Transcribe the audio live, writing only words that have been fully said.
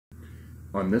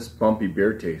On this bumpy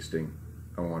beer tasting,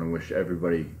 I want to wish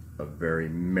everybody a very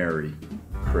Merry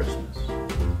Christmas.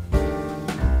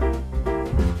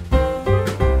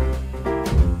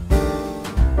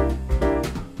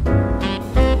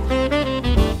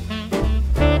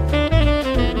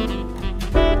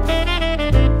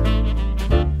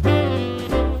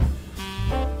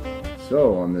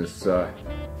 So on this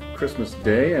Christmas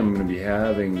Day, I'm going to be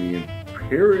having the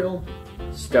Imperial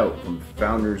Stout from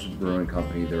Founders Brewing Co.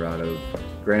 They're out of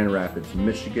Grand Rapids,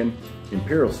 Michigan. The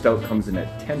Imperial Stout comes in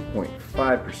at 10.5%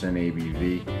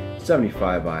 ABV,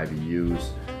 75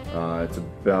 IBUs. It's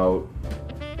about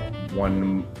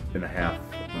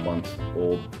 1.5 months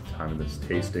old at the time of this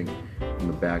tasting. On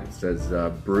the back it says,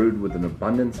 brewed with an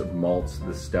abundance of malts,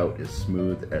 the stout is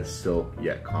smooth as silk,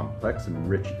 yet complex and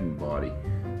rich in body.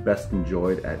 Best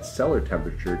enjoyed at cellar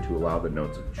temperature to allow the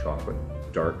notes of chocolate,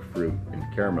 dark fruit, and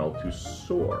caramel to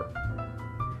soar.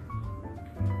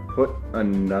 Put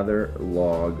another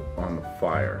log on the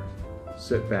fire.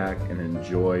 Sit back and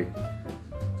enjoy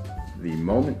the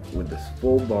moment with this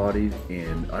full-bodied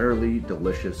and utterly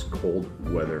delicious cold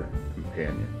weather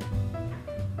companion.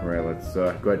 All right, let's go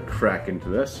ahead and crack into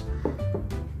this.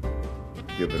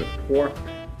 Give it a pour.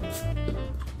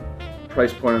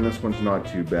 Price point on this one's not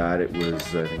too bad. It was,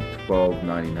 I think,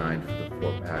 $12.99 for the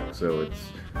 4-pack, so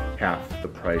it's half the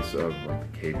price of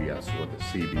like the KBS or the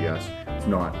CBS. It's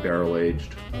not barrel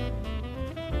aged,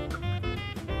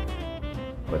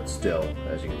 but still,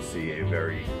 as you can see, a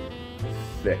very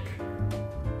thick,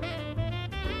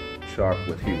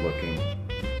 chocolatey looking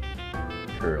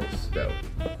Imperial Stout.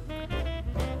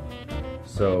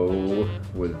 So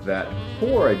with that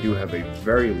pour, I do have a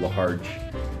very large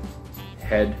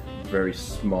head, very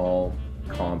small,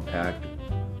 compact,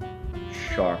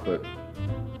 chocolate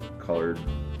colored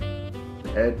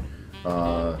head.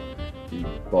 The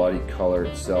body color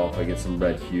itself, I get some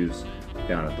red hues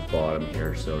down at the bottom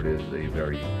here, so it is a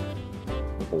very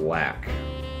black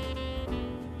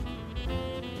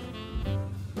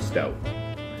stout.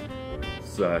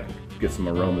 Let's get some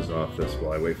aromas off this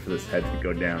while I wait for this head to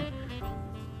go down.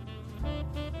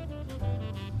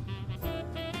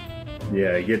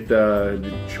 Yeah, I get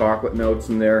the chocolate notes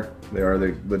in there. They are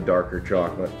the darker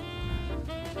chocolate.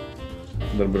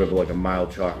 A little bit of like a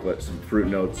mild chocolate, some fruit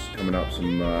notes coming up,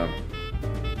 some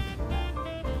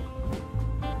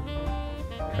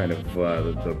kind of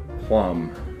the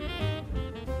plum,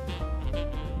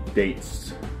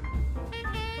 dates,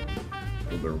 a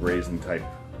little bit of raisin type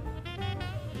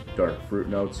dark fruit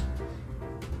notes.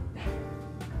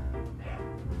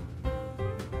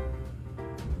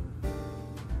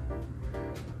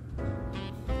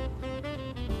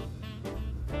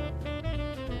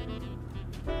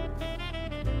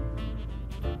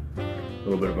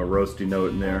 A little bit of a roasty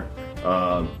note in there.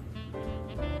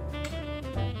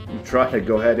 Try to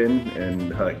go ahead in and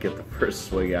get the first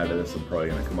swig out of this. I'm probably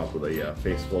going to come up with a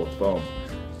face full of foam.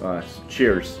 So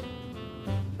cheers.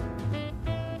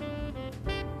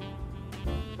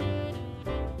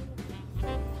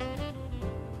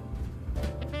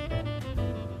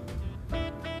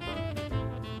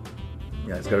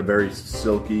 Yeah, it's got a very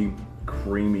silky,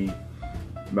 creamy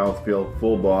mouthfeel,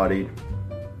 full-bodied,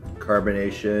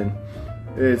 carbonation.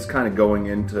 It's kind of going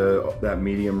into that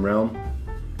medium realm.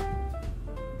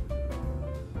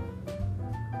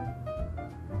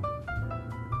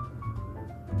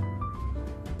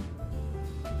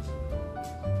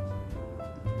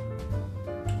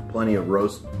 Plenty of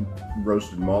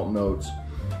roasted malt notes.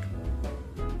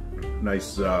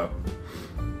 Nice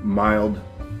mild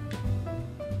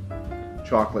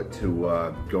chocolate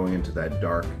to going into that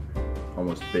dark,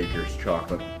 almost baker's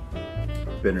chocolate.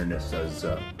 Bitterness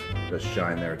does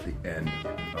shine there at the end.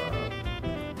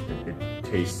 It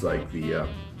tastes like the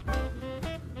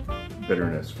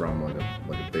bitterness from like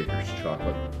a baker's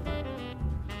chocolate.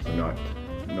 So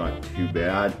not too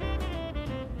bad.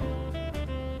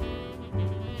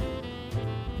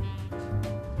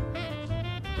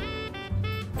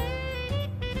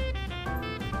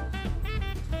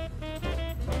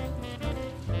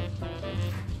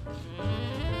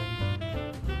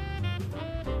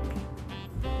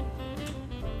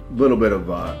 Little bit of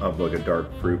like a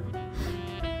dark fruit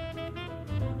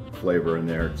flavor in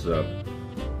there. It's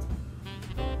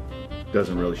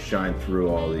doesn't really shine through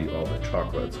all the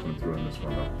chocolate that's coming through in this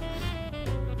one though.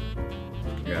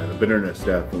 Yeah, the bitterness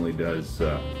definitely does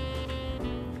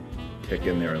kick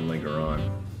in there and linger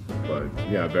on. But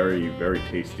yeah, very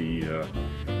tasty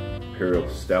Imperial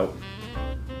Stout.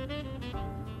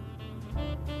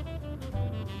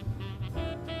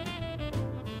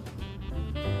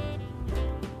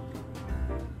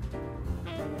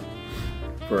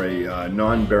 For a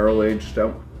non-barrel aged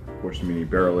stout, course, mini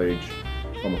barrel age,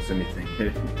 almost anything,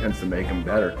 it tends to make them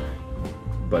better.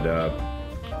 But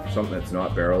for something that's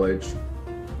not barrel aged,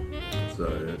 it's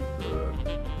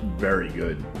very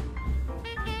good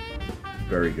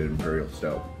Imperial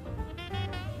Stout.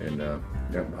 And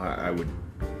yeah, I would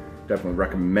definitely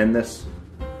recommend this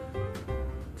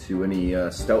to any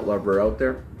stout lover out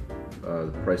there.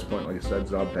 The price point, like I said,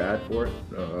 is not bad for it,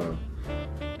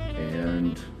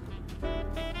 and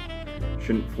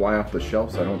shouldn't fly off the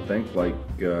shelves, I don't think. Like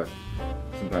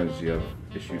sometimes you have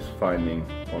issues finding,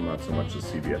 well, not so much the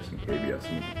CBS and KBS,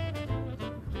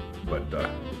 but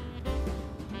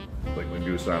like when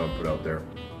Goose Island put out their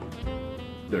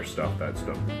stuff, that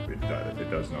stuff, it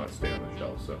does not stay on the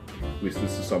shelf. So at least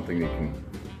this is something you can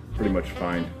pretty much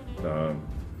find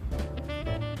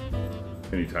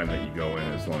anytime that you go in,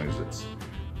 as long as it's,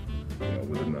 you know,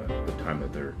 within the time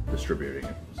that they're distributing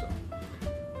it. So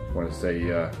I want to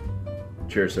say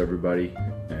cheers to everybody,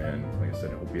 and like I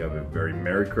said, I hope you have a very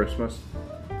Merry Christmas,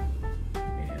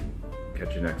 and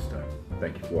catch you next time.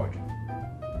 Thank you for watching.